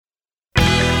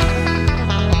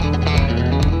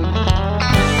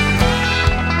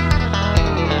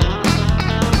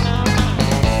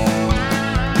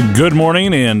Good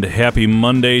morning and happy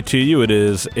Monday to you. It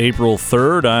is April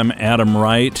 3rd. I'm Adam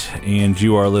Wright, and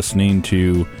you are listening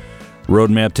to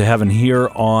Roadmap to Heaven here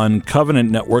on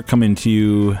Covenant Network, coming to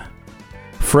you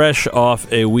fresh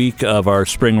off a week of our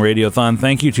spring radiothon.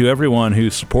 Thank you to everyone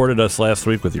who supported us last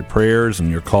week with your prayers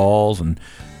and your calls and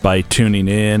by tuning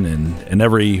in and in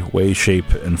every way,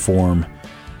 shape, and form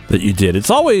that you did.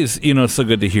 It's always, so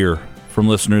good to hear from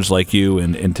listeners like you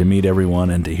and to meet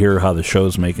everyone and to hear how the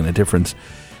show's making a difference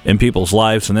in people's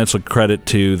lives, and that's a credit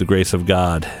to the grace of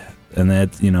God. And that,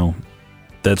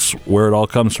 that's where it all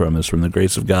comes from, is from the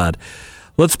grace of God.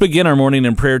 Let's begin our morning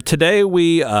in prayer. Today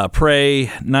we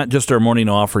pray not just our morning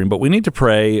offering, but we need to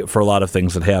pray for a lot of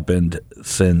things that happened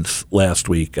since last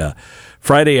week.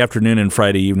 Friday afternoon and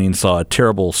Friday evening saw a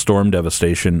terrible storm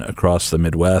devastation across the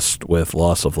Midwest with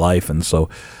loss of life. And so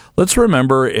let's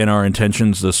remember in our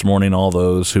intentions this morning all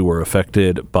those who were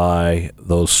affected by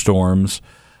those storms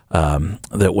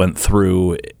that went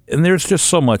through, and there's just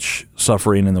so much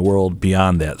suffering in the world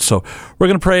beyond that. So we're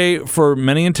going to pray for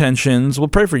many intentions. We'll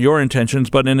pray for your intentions,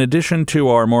 but in addition to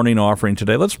our morning offering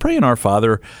today, let's pray in our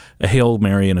Father, a Hail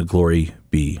Mary and a Glory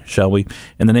be, shall we?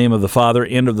 In the name of the Father,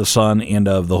 and of the Son, and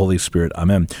of the Holy Spirit.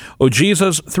 Amen. O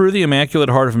Jesus, through the Immaculate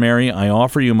Heart of Mary, I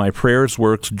offer you my prayers,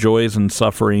 works, joys, and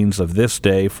sufferings of this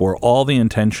day for all the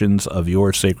intentions of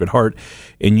your Sacred Heart,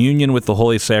 in union with the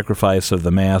holy sacrifice of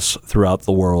the Mass throughout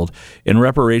the world, in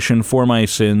reparation for my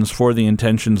sins, for the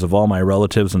intentions of all my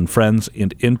relatives and friends,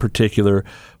 and in particular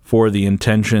for the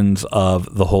intentions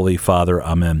of the Holy Father.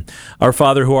 Amen. Our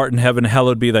Father, who art in heaven,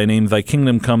 hallowed be thy name. Thy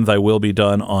kingdom come, thy will be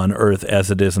done on earth as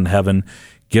it is in heaven.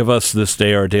 Give us this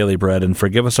day our daily bread, and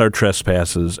forgive us our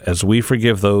trespasses, as we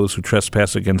forgive those who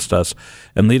trespass against us.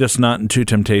 And lead us not into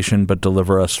temptation, but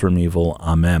deliver us from evil.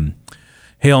 Amen.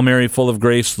 Hail Mary, full of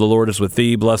grace, the Lord is with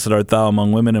thee. Blessed art thou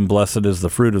among women, and blessed is the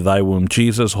fruit of thy womb,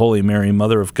 Jesus. Holy Mary,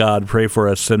 Mother of God, pray for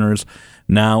us sinners,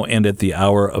 now and at the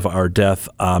hour of our death.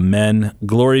 Amen.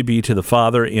 Glory be to the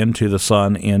Father, and to the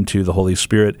Son, and to the Holy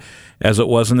Spirit, as it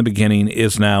was in the beginning,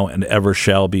 is now, and ever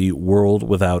shall be, world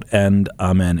without end.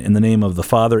 Amen. In the name of the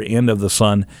Father, and of the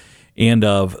Son, and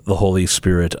of the Holy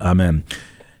Spirit. Amen.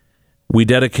 We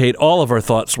dedicate all of our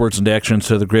thoughts, words, and actions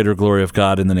to the greater glory of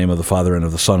God, in the name of the Father, and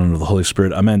of the Son, and of the Holy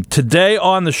Spirit. Amen. Today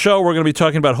on the show, we're going to be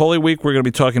talking about Holy Week. We're going to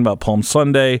be talking about Palm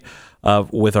Sunday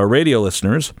with our radio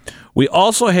listeners. We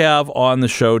also have on the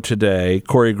show today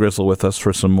Corey Grizzle with us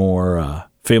for some more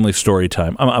family story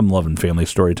time. I'm loving family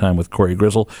story time with Corey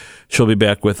Grizzle. She'll be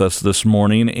back with us this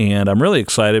morning, and I'm really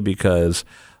excited because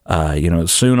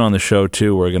soon on the show,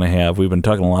 too, we've been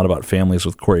talking a lot about families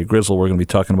with Corey Grizzle. We're going to be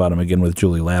talking about him again with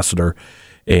Julie Lassiter.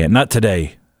 And not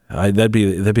today. That'd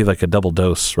be like a double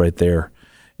dose right there.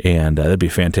 And that'd be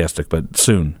fantastic. But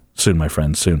soon, my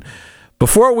friends, soon.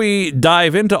 Before we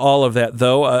dive into all of that,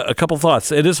 though, a couple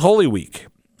thoughts. It is Holy Week.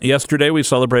 Yesterday, we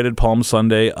celebrated Palm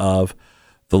Sunday of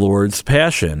the Lord's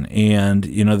Passion. And,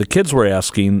 the kids were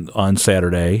asking on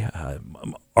Saturday.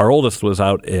 Our oldest was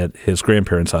out at his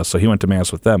grandparents' house, so he went to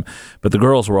Mass with them. But the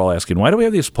girls were all asking, why do we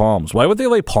have these palms? Why would they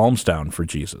lay palms down for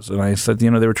Jesus? And I said, they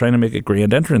were trying to make a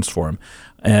grand entrance for him.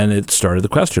 And it started the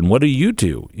question, what do you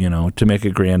do, to make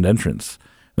a grand entrance?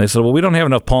 And they said, well, we don't have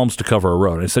enough palms to cover a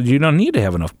road. I said, you don't need to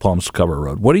have enough palms to cover a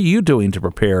road. What are you doing to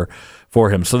prepare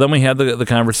for him? So then we had the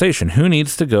conversation. Who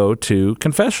needs to go to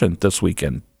confession this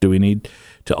weekend? Do we need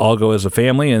to all go as a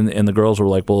family? And the girls were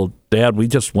like, well, Dad, we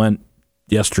just went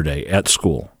yesterday at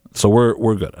school, so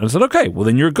we're good. And I said, okay, well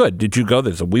then you're good. Did you go?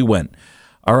 They said, we went.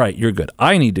 All right, you're good.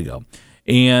 I need to go.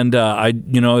 And I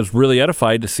was really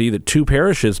edified to see that two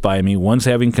parishes by me, one's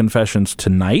having confessions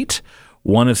tonight,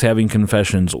 one is having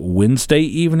confessions Wednesday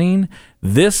evening.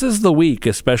 This is the week,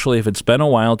 especially if it's been a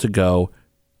while to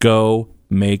go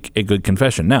make a good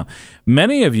confession. Now,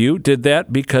 many of you did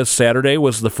that because Saturday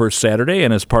was the first Saturday,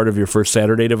 and as part of your first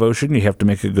Saturday devotion, you have to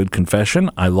make a good confession.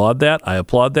 I laud that. I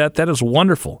applaud that. That is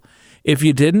wonderful. If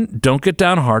you didn't, don't get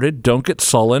downhearted. Don't get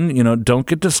sullen. Don't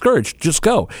get discouraged. Just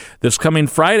go. This coming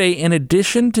Friday, in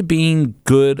addition to being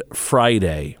Good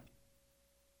Friday,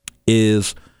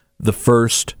 is the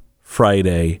first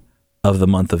Friday of the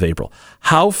month of April.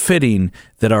 How fitting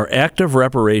that our act of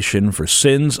reparation for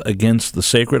sins against the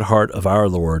Sacred Heart of our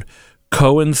Lord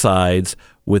coincides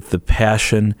with the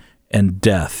passion and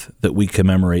death that we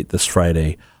commemorate this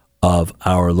Friday of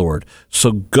our Lord.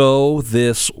 So go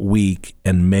this week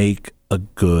and make a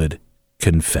good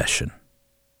confession.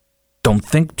 Don't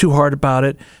think too hard about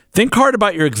it. Think hard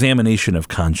about your examination of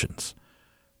conscience.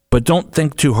 But don't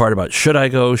think too hard about, should I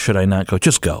go, should I not go?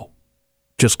 Just go.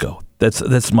 Just go.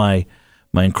 That's my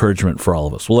encouragement for all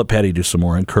of us. We'll let Patty do some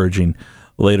more encouraging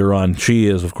later on. She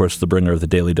is, of course, the bringer of the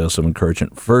Daily Dose of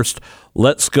Encouragement. First,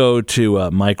 let's go to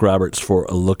Mike Roberts for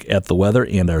a look at the weather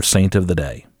and our saint of the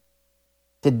day.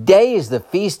 Today is the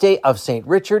feast day of St.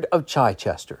 Richard of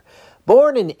Chichester.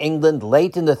 Born in England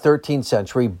late in the 13th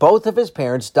century, both of his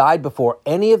parents died before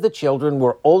any of the children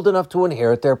were old enough to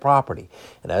inherit their property.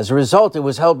 And as a result, it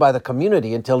was held by the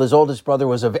community until his oldest brother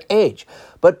was of age.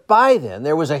 But by then,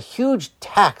 there was a huge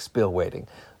tax bill waiting.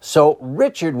 So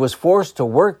Richard was forced to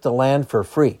work the land for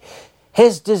free.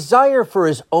 His desire for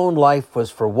his own life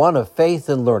was for one of faith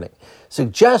and learning.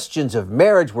 Suggestions of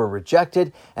marriage were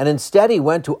rejected, and instead he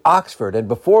went to Oxford and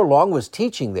before long was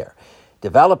teaching there.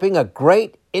 Developing a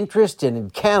great interest in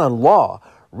canon law,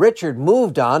 Richard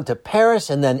moved on to Paris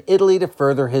and then Italy to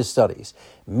further his studies.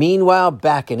 Meanwhile,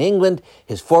 back in England,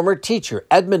 his former teacher,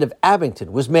 Edmund of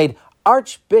Abington, was made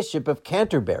Archbishop of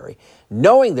Canterbury.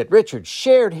 Knowing that Richard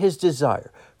shared his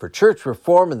desire for church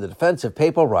reform and the defense of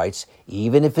papal rights,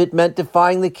 even if it meant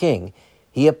defying the king,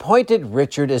 he appointed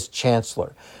Richard as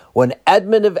chancellor. When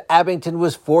Edmund of Abington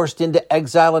was forced into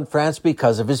exile in France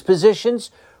because of his positions,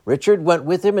 Richard went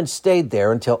with him and stayed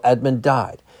there until Edmund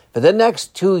died. For the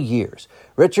next 2 years,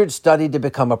 Richard studied to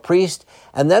become a priest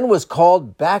and then was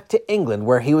called back to England,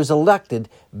 where he was elected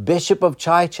Bishop of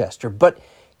Chichester. But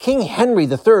King Henry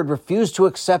III refused to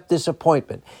accept this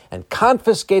appointment and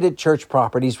confiscated church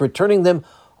properties, returning them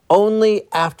only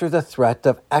after the threat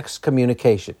of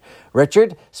excommunication.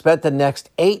 Richard spent the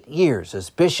next 8 years as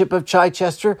Bishop of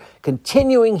Chichester,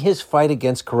 continuing his fight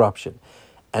against corruption,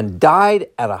 and died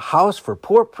at a house for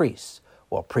poor priests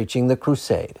while preaching the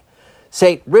crusade.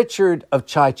 St. Richard of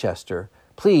Chichester,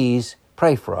 please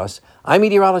pray for us. I'm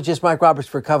meteorologist Mike Roberts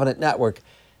for Covenant Network.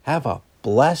 Have a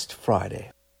blessed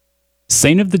Friday.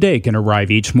 Saint of the Day can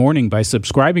arrive each morning by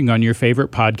subscribing on your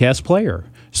favorite podcast player.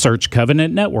 Search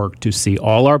Covenant Network to see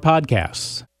all our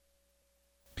podcasts.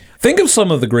 Think of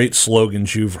some of the great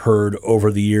slogans you've heard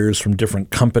over the years from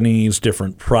different companies,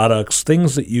 different products,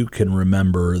 things that you can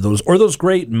remember, those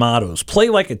great mottos. Play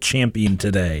like a champion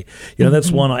today.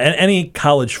 That's one. Any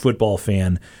college football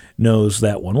fan knows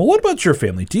that one. Well, what about your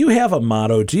family? Do you have a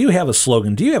motto? Do you have a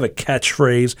slogan? Do you have a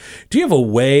catchphrase? Do you have a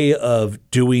way of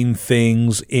doing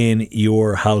things in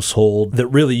your household that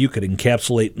really you could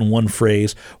encapsulate in one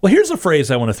phrase? Well, here's a phrase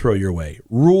I want to throw your way.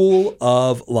 Rule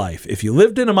of life. If you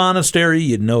lived in a monastery,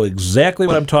 you'd know exactly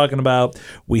what I'm talking about.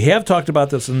 We have talked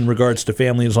about this in regards to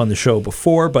families on the show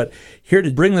before, but here to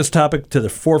bring this topic to the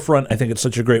forefront, I think it's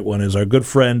such a great one, is our good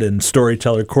friend and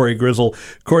storyteller, Corey Grizzle.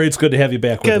 Corey, it's good to have you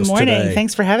back with us today. Good morning.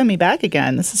 Thanks for having me back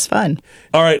again. This is fun.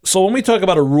 All right. So when we talk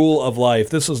about a rule of life,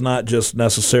 this is not just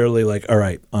necessarily like, all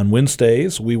right, on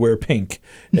Wednesdays, we wear pink,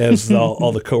 as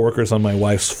all the coworkers on my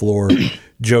wife's floor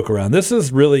joke around. This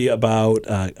is really about,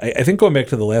 I think going back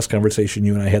to the last conversation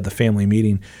you and I had, the family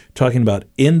meeting, talking about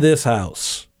in this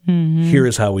house, here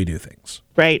is how we do things.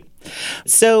 Right.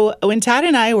 So when Todd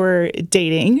and I were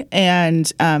dating,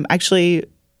 and actually,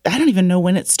 I don't even know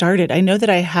when it started. I know that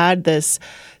I had this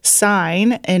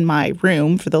sign in my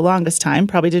room for the longest time.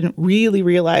 Probably didn't really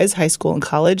realize high school and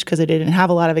college because I didn't have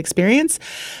a lot of experience.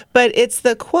 But it's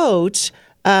the quote,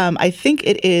 I think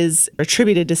it is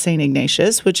attributed to St.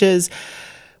 Ignatius, which is,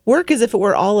 work as if it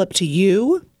were all up to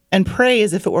you and pray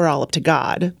as if it were all up to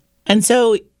God. And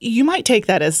so you might take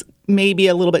that as maybe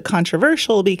a little bit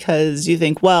controversial because you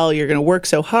think, well, you're going to work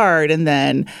so hard and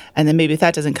then maybe if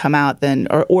that doesn't come out, then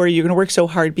or you're going to work so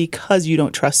hard because you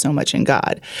don't trust so much in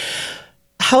God.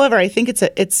 However, I think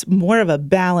it's more of a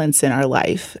balance in our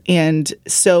life. And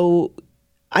so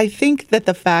I think that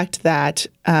the fact that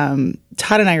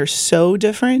Todd and I are so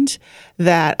different,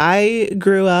 that I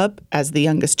grew up as the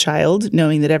youngest child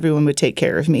knowing that everyone would take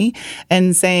care of me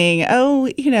and saying, oh,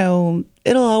 it'll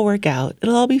all work out.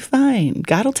 It'll all be fine.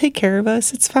 God will take care of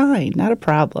us. It's fine. Not a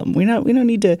problem. We don't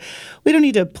need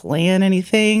to plan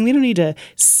anything. We don't need to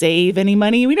save any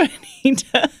money. We don't need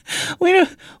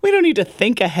to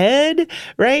think ahead,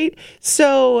 right?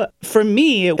 So for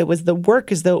me, it was the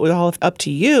work as though it was all up to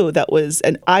you that was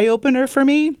an eye-opener for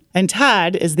me. And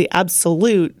Todd is the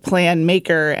absolute plan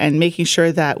maker and making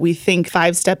sure that we think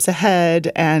 5 steps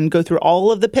ahead and go through all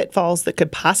of the pitfalls that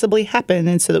could possibly happen,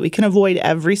 and so that we can avoid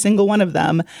every single one of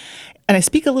them. And I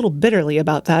speak a little bitterly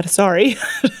about that, sorry,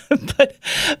 but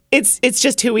it's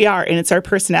just who we are, and it's our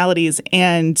personalities,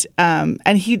 and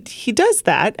he does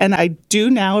that, and I do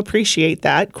now appreciate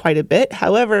that quite a bit.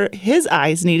 However, his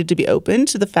eyes needed to be open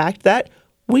to the fact that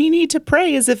we need to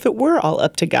pray as if it were all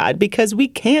up to God, because we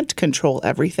can't control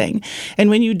everything. And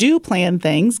when you do plan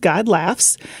things, God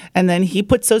laughs, and then he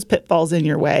puts those pitfalls in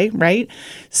your way, right?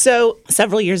 So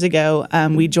several years ago,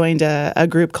 we joined a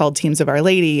group called Teams of Our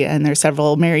Lady, and there's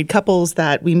several married couples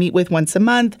that we meet with once a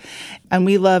month, and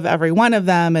we love every one of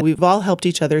them. And we've all helped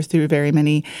each other through very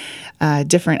many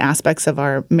different aspects of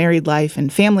our married life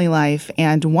and family life.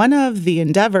 And one of the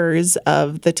endeavors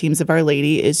of the Teams of Our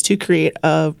Lady is to create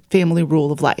a family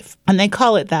rule of life. And they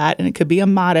call it that. And it could be a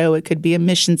motto, it could be a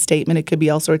mission statement, it could be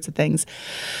all sorts of things.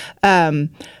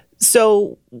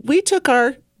 So we took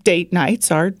our date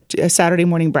nights, our Saturday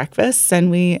morning breakfasts,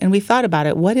 and we thought about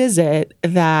it. What is it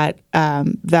that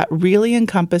that really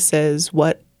encompasses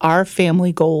what our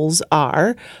family goals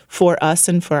are for us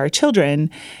and for our children?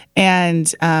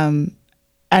 And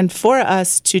for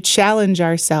us to challenge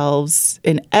ourselves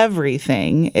in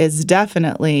everything is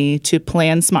definitely to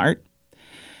plan smart,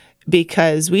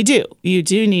 because you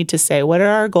do need to say, what are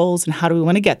our goals and how do we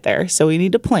want to get there? So we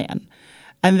need to plan.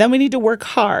 And then we need to work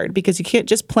hard, because you can't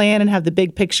just plan and have the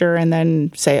big picture and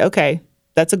then say, okay,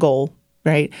 that's a goal,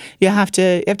 right? You have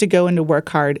to go into work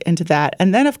hard into that.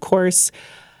 And then, of course,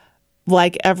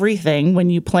 like everything, when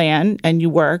you plan and you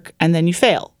work and then you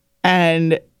fail.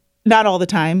 And not all the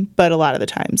time, but a lot of the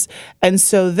times. And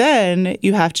so then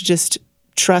you have to just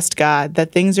trust God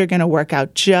that things are going to work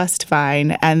out just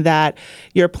fine, and that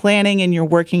your planning and your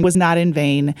working was not in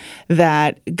vain,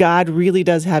 that God really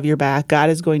does have your back. God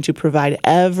is going to provide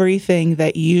everything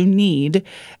that you need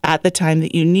at the time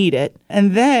that you need it.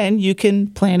 And then you can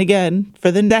plan again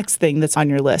for the next thing that's on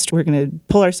your list. We're going to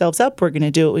pull ourselves up. We're going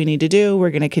to do what we need to do.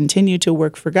 We're going to continue to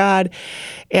work for God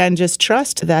and just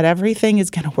trust that everything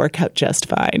is going to work out just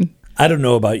fine. I don't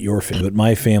know about your family, but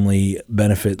my family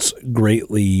benefits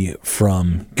greatly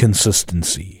from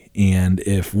consistency. And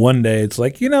if one day it's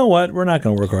like, you know what, we're not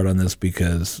going to work hard on this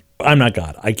because I'm not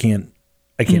God. I can't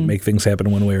make things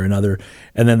happen one way or another.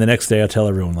 And then the next day I tell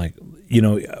everyone, like, you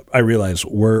know, I realize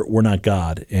we're not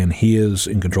God and he is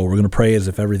in control. We're going to pray as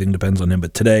if everything depends on him.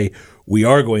 But today we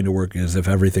are going to work as if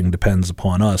everything depends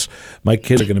upon us. My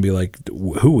kids are going to be like,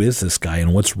 who is this guy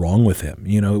and what's wrong with him?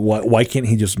 You know, why can't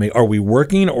he just are we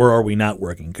working or are we not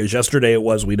working? Because yesterday it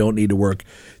was we don't need to work.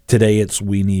 Today it's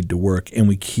we need to work. And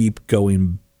we keep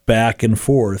going back and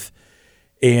forth.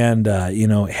 And, you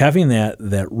know, having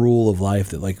that rule of life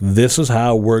that, like, this is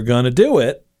how we're going to do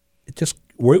it,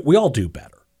 we all do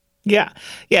better. Yeah,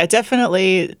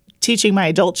 definitely. Teaching my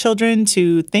adult children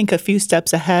to think a few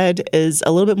steps ahead is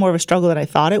a little bit more of a struggle than I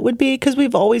thought it would be, because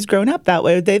we've always grown up that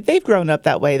way. They've grown up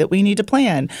that way, that we need to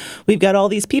plan. We've got all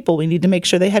these people. We need to make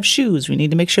sure they have shoes. We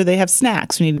need to make sure they have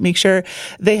snacks. We need to make sure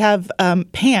they have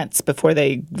pants before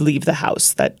they leave the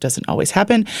house. That doesn't always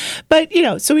happen. But, you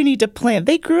know, so we need to plan.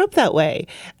 They grew up that way,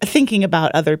 thinking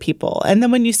about other people. And then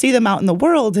when you see them out in the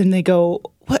world and they go,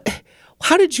 what?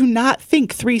 How did you not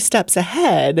think 3 steps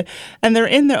ahead? And they're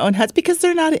in their own heads because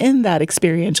they're not in that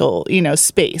experiential, you know,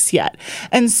 space yet.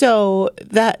 And so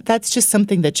that's just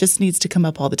something that just needs to come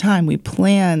up all the time. We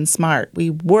plan smart. We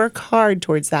work hard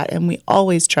towards that. And we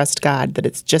always trust God that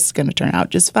it's just going to turn out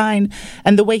just fine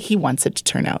and the way he wants it to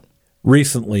turn out.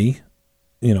 Recently,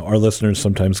 you know, our listeners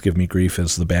sometimes give me grief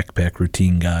as the backpack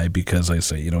routine guy, because I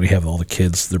say, you know, we have all the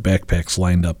kids, their backpacks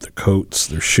lined up, their coats,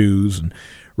 their shoes, and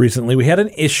recently we had an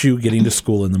issue getting to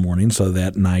school in the morning, so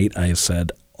that night I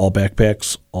said, all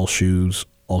backpacks, all shoes,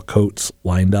 all coats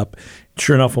lined up.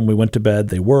 Sure enough, when we went to bed,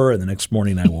 they were, and the next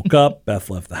morning I woke up, Beth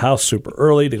left the house super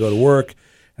early to go to work,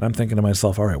 and I'm thinking to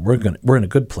myself, all right, we're in a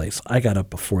good place. I got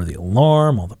up before the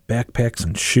alarm, all the backpacks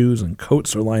and shoes and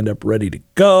coats are lined up ready to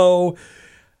go.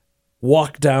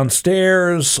 Walk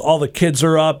downstairs, all the kids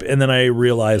are up, and then I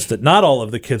realized that not all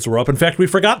of the kids were up. In fact, we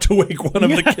forgot to wake one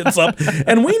of the kids up,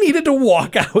 and we needed to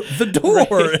walk out the door.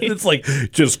 Right. And it's like,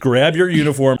 just grab your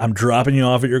uniform. I'm dropping you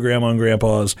off at your grandma and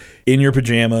grandpa's in your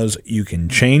pajamas. You can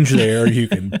change there. You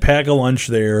can pack a lunch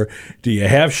there. Do you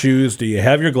have shoes? Do you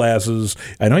have your glasses?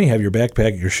 I know you have your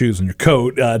backpack, your shoes, and your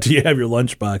coat. Do you have your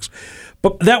lunchbox?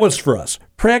 But that was for us.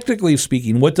 Practically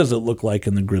speaking, what does it look like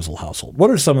in the Grizzle household? What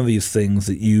are some of these things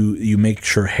that you make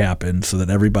sure happen so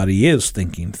that everybody is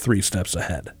thinking 3 steps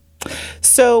ahead?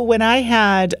 So when I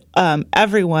had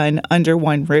everyone under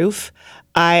one roof,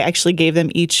 I actually gave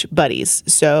them each buddies.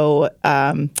 So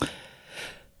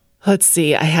let's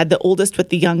see, I had the oldest with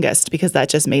the youngest because that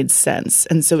just made sense.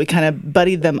 And so we kind of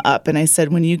buddied them up. And I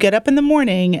said, when you get up in the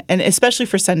morning, and especially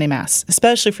for Sunday Mass,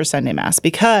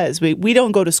 because we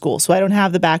don't go to school. So I don't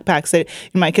have the backpacks.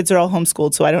 My kids are all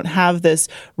homeschooled. So I don't have this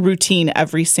routine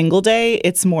every single day.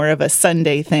 It's more of a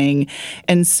Sunday thing.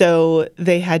 And so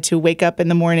they had to wake up in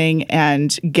the morning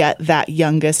and get that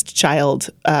youngest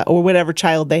child or whatever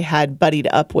child they had buddied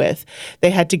up with. They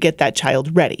had to get that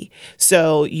child ready.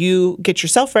 So you get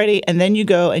yourself ready. And then you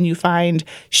go and you find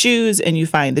shoes and you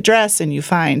find the dress and you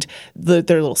find their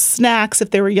little snacks if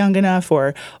they were young enough,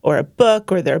 or a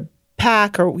book or their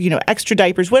pack, or extra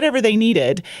diapers, whatever they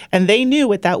needed. And they knew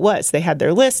what that was. They had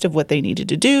their list of what they needed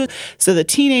to do. So the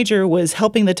teenager was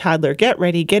helping the toddler get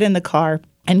ready, get in the car,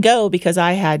 and go, because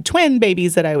I had twin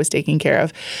babies that I was taking care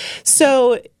of.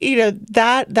 So,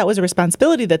 that was a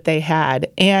responsibility that they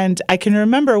had. And I can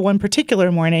remember one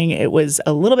particular morning, it was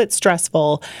a little bit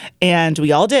stressful, and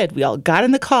we all got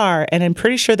in the car, and I'm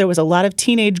pretty sure there was a lot of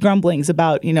teenage grumblings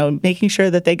about, making sure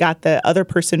that they got the other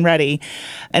person ready.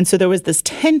 And so there was this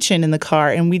tension in the car,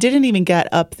 and we didn't even get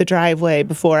up the driveway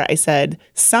before I said,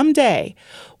 someday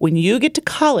when you get to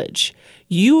college,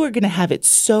 you are going to have it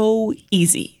so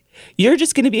easy. You're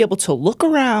just going to be able to look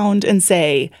around and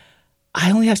say,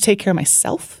 I only have to take care of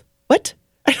myself? What?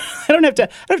 I don't have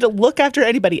to look after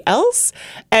anybody else?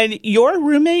 And your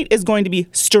roommate is going to be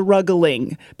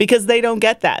struggling because they don't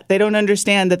get that. They don't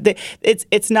understand that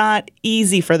it's not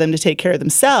easy for them to take care of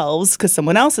themselves because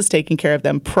someone else is taking care of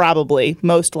them, probably,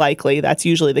 most likely. That's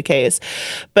usually the case.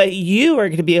 But you are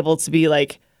going to be able to be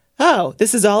like, oh,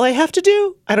 this is all I have to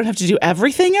do? I don't have to do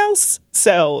everything else?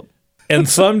 So... And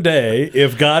someday,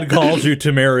 if God calls you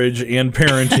to marriage and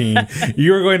parenting,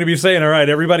 you're going to be saying, all right,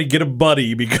 everybody get a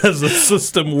buddy because the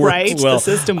system works well. The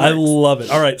system works. I love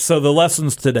it. All right, so the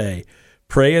lessons today.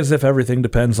 Pray as if everything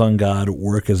depends on God.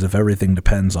 Work as if everything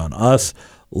depends on us.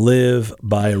 Live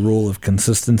by a rule of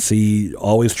consistency,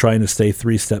 always trying to stay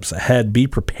 3 steps ahead. Be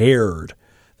prepared.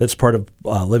 That's part of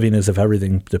living as if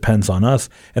everything depends on us.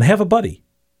 And have a buddy.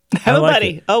 Have a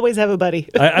buddy. Always have a buddy.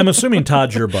 I'm assuming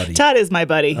Todd's your buddy. Todd is my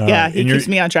buddy. Yeah, he keeps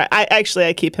me on track.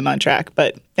 I keep him on track,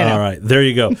 but All right, there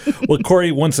you go. Well,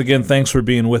 Corey, once again, thanks for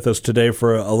being with us today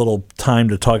for a little time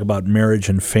to talk about marriage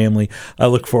and family. I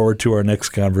look forward to our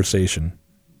next conversation.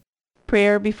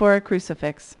 Prayer before a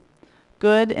crucifix.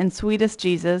 Good and sweetest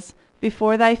Jesus,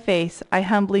 before thy face I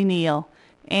humbly kneel,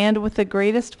 and with the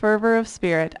greatest fervor of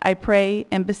spirit I pray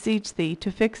and beseech thee to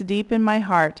fix deep in my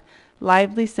heart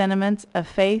lively sentiments of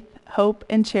faith, hope,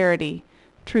 and charity,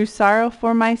 true sorrow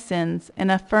for my sins, and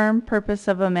a firm purpose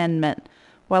of amendment,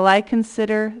 while I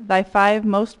consider thy 5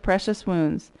 most precious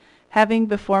wounds, having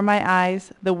before my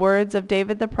eyes the words of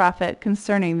David the prophet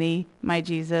concerning thee, my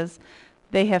Jesus.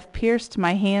 They have pierced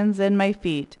my hands and my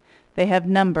feet. They have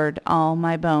numbered all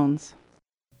my bones.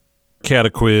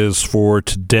 Catequiz for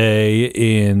today.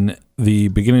 In the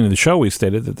beginning of the show, we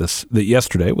stated that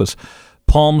yesterday was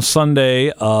Palm Sunday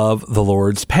of the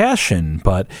Lord's Passion.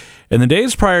 But in the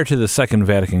days prior to the Second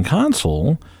Vatican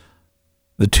Council,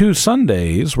 the 2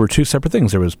 Sundays were 2 separate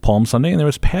things. There was Palm Sunday and there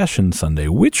was Passion Sunday.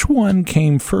 Which one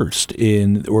came first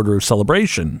in order of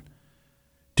celebration?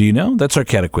 Do you know? That's our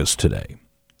catequiz today.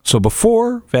 So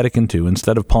before Vatican II,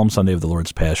 instead of Palm Sunday of the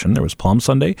Lord's Passion, there was Palm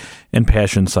Sunday and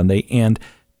Passion Sunday, and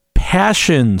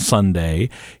Passion Sunday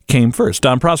came first.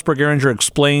 Don Prosper Geringer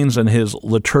explains in his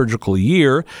liturgical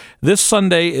year, this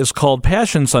Sunday is called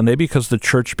Passion Sunday because the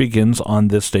Church begins on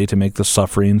this day to make the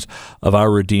sufferings of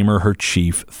our Redeemer her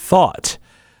chief thought.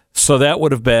 So that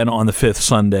would have been on the 5th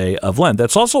Sunday of Lent.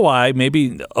 That's also why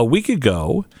maybe a week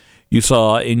ago you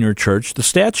saw in your church the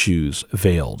statues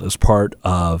veiled as part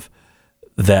of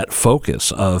that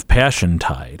focus of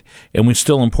Passiontide, and we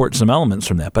still import some elements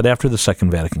from that. But after the Second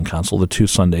Vatican Council, the 2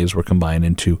 Sundays were combined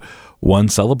into one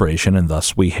celebration, and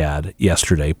thus we had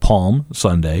yesterday Palm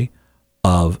Sunday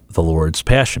of the Lord's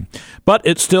Passion. But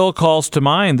it still calls to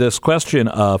mind this question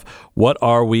of what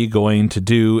are we going to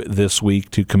do this week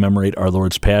to commemorate our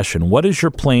Lord's Passion? What is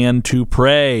your plan to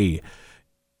pray?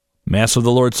 Mass of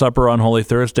the Lord's Supper on Holy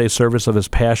Thursday, service of His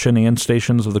Passion and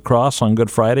Stations of the Cross on Good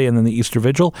Friday, and then the Easter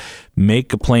Vigil.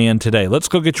 Make a plan today. Let's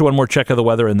go get you one more check of the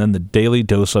weather and then the daily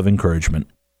dose of encouragement.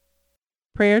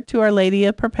 Prayer to Our Lady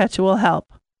of Perpetual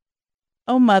Help.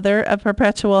 O Mother of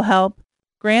Perpetual Help,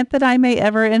 grant that I may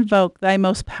ever invoke thy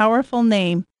most powerful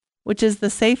name, which is the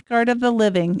safeguard of the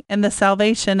living and the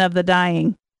salvation of the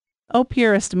dying. O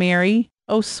purest Mary,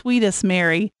 O sweetest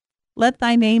Mary, let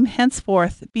thy name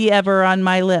henceforth be ever on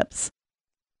my lips.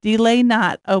 Delay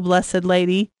not, O Blessed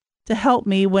Lady, to help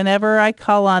me whenever I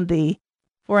call on thee,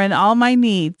 for in all my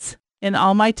needs, in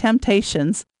all my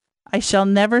temptations, I shall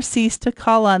never cease to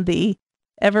call on thee,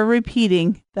 ever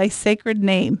repeating thy sacred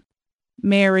name.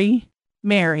 Mary,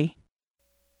 Mary.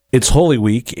 It's Holy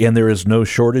Week, and there is no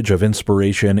shortage of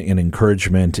inspiration and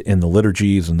encouragement in the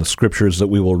liturgies and the scriptures that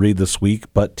we will read this week.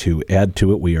 But to add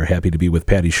to it, we are happy to be with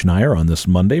Patty Schneier on this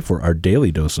Monday for our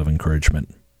daily dose of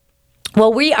encouragement.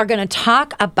 Well, we are going to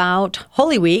talk about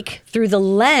Holy Week through the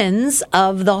lens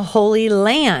of the Holy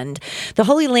Land. The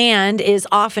Holy Land is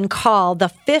often called the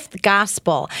fifth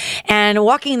gospel, and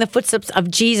walking in the footsteps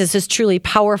of Jesus is truly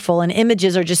powerful, and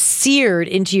images are just seared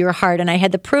into your heart. And I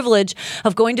had the privilege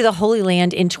of going to the Holy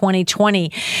Land in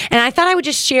 2020, and I thought I would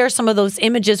just share some of those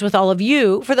images with all of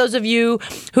you, for those of you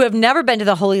who have never been to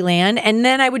the Holy Land, and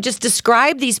then I would just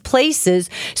describe these places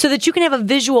so that you can have a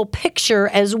visual picture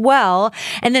as well,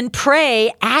 and then pray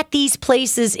at these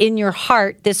places in your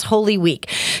heart this Holy Week.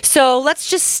 So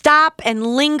let's just stop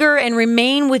and linger and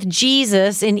remain with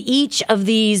Jesus in each of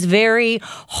these very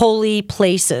holy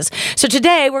places. So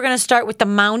today we're going to start with the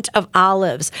Mount of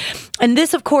Olives. And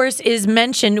this, of course, is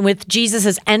mentioned with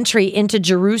Jesus' entry into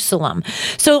Jerusalem.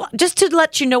 So just to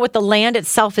let you know what the land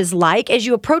itself is like, as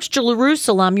you approach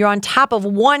Jerusalem, you're on top of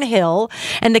one hill,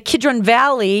 and the Kidron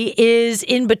Valley is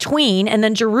in between, and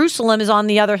then Jerusalem is on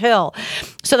the other hill.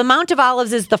 So the Mount of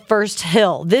Olives is the first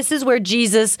hill. This is where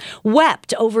Jesus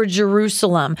wept over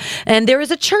Jerusalem. And there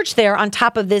is a church there on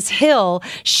top of this hill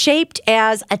shaped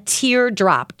as a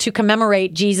teardrop to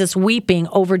commemorate Jesus weeping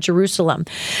over Jerusalem.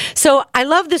 So I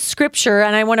love this scripture,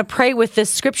 and I want to pray with this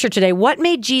scripture today. What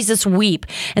made Jesus weep?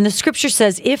 And the scripture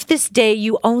says, if this day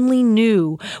you only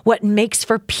knew what makes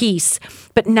for peace,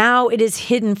 but now it is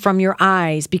hidden from your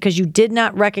eyes because you did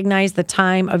not recognize the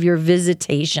time of your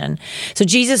visitation. So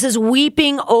Jesus is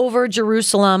weeping over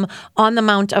Jerusalem on the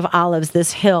Mount of Olives,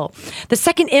 this hill. The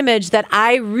second image that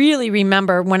I really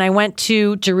remember when I went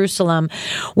to Jerusalem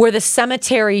were the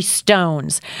cemetery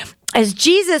stones. As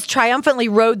Jesus triumphantly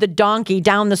rode the donkey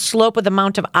down the slope of the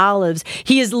Mount of Olives,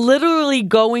 he is literally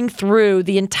going through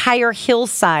the entire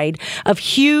hillside of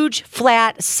huge,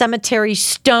 flat cemetery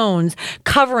stones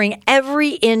covering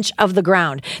every inch of the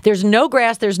ground. There's no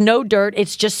grass, there's no dirt,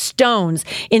 it's just stones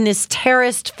in this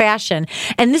terraced fashion.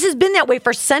 And this has been that way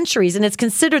for centuries, and it's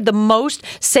considered the most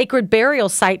sacred burial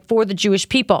site for the Jewish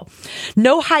people.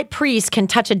 No high priest can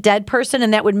touch a dead person,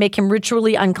 and that would make him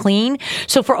ritually unclean.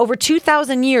 So for over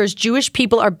 2,000 years, Jewish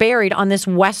people are buried on this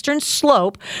western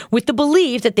slope with the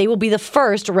belief that they will be the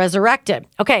first resurrected.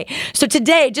 Okay, so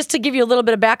today, just to give you a little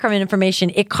bit of background information,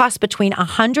 it costs between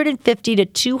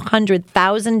 $150,000 to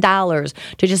 $200,000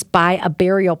 to just buy a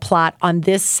burial plot on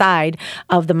this side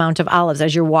of the Mount of Olives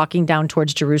as you're walking down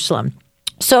towards Jerusalem.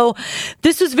 So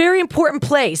this was a very important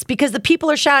place because the people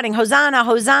are shouting, Hosanna,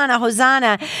 Hosanna,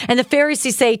 Hosanna. And the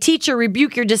Pharisees say, teacher,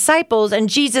 rebuke your disciples. And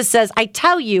Jesus says, I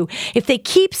tell you, if they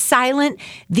keep silent,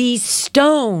 these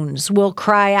stones will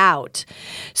cry out.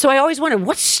 So I always wondered,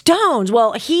 what stones?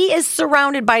 Well, he is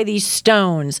surrounded by these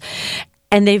stones.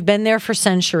 And they've been there for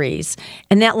centuries.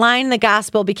 And that line in the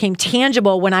gospel became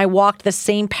tangible when I walked the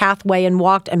same pathway and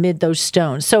walked amid those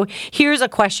stones. So here's a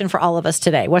question for all of us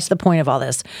today. What's the point of all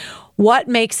this? What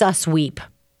makes us weep?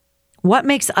 What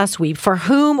makes us weep? For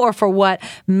whom or for what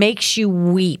makes you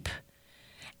weep?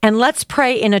 And let's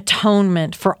pray in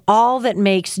atonement for all that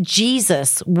makes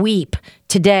Jesus weep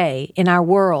today in our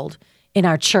world, in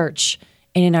our church,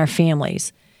 and in our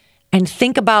families. And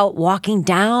think about walking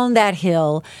down that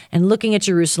hill and looking at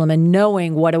Jerusalem and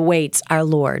knowing what awaits our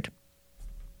Lord.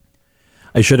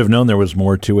 I should have known there was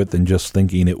more to it than just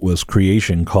thinking it was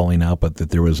creation calling out, but that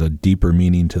there was a deeper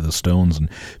meaning to the stones. And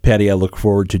Patty, I look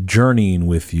forward to journeying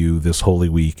with you this Holy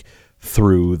Week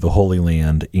through the Holy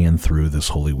Land and through this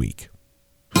Holy Week.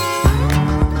 I'd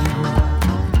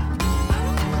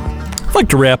like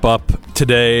to wrap up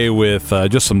today with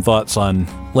just some thoughts on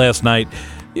last night.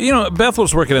 You know, Beth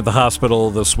was working at the hospital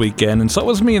this weekend, and so it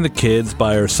was me and the kids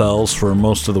by ourselves for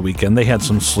most of the weekend. They had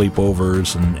some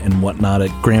sleepovers and whatnot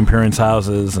at grandparents'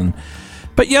 houses.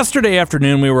 But yesterday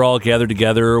afternoon, we were all gathered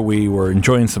together. We were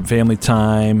enjoying some family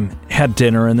time, had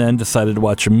dinner, and then decided to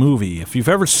watch a movie. If you've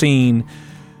ever seen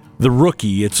The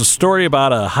Rookie, it's a story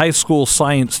about a high school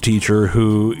science teacher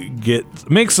who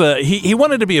he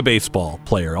wanted to be a baseball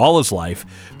player all his life,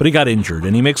 but he got injured,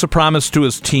 and he makes a promise to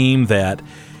his team that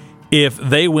if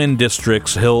they win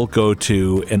districts, he'll go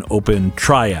to an open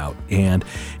tryout. And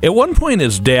at one point,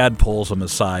 his dad pulls him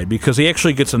aside because he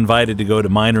actually gets invited to go to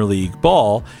minor league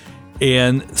ball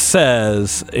and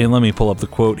says, and let me pull up the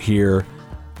quote here,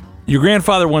 your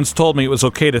grandfather once told me it was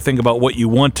okay to think about what you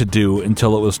want to do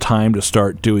until it was time to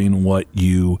start doing what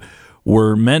you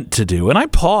were meant to do. And I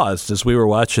paused as we were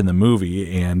watching the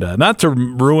movie, and not to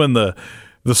ruin the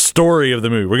story of the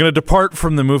movie. We're going to depart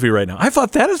from the movie right now. I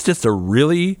thought that is just a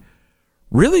really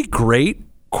really great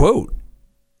quote.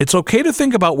 It's okay to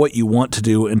think about what you want to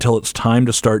do until it's time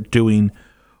to start doing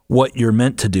what you're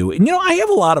meant to do. And, I have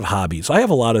a lot of hobbies. I have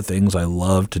a lot of things I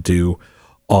love to do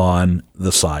on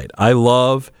the side. I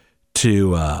love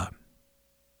to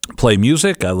play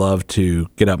music. I love to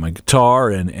get out my guitar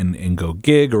and go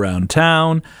gig around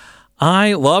town.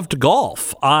 I love to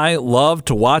golf. I love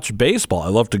to watch baseball. I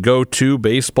love to go to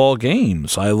baseball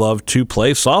games. I love to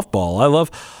play softball. I love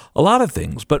a lot of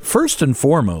things. But first and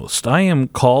foremost, I am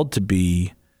called to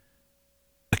be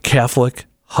a Catholic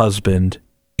husband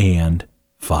and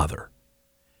father.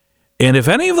 And if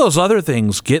any of those other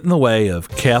things get in the way of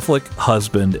Catholic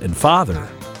husband and father,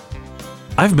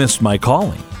 I've missed my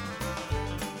calling.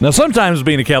 Now, sometimes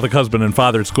being a Catholic husband and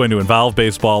father, it's going to involve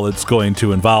baseball, it's going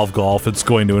to involve golf, it's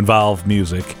going to involve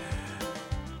music.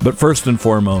 But first and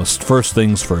foremost, first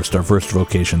things first, our first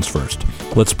vocations first.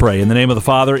 Let's pray. In the name of the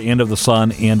Father, and of the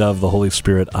Son, and of the Holy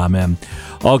Spirit. Amen.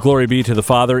 All glory be to the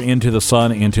Father, and to the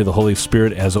Son, and to the Holy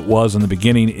Spirit, as it was in the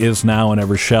beginning, is now, and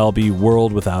ever shall be,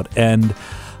 world without end.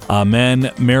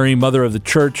 Amen. Mary, Mother of the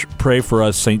Church, pray for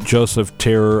us. Saint Joseph,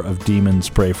 terror of demons,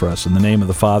 pray for us. In the name of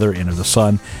the Father, and of the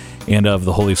Son, and of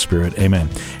the Holy Spirit. Amen.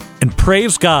 And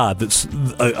praise God, that's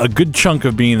a good chunk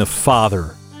of being the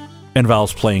father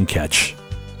involves playing catch.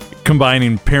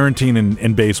 Combining parenting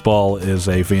and baseball is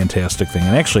a fantastic thing.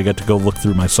 And actually, I got to go look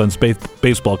through my son's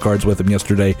baseball cards with him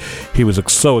yesterday. He was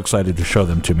so excited to show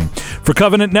them to me. For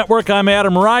Covenant Network, I'm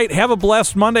Adam Wright. Have a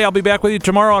blessed Monday. I'll be back with you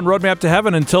tomorrow on Roadmap to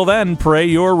Heaven. Until then, pray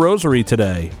your rosary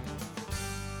today.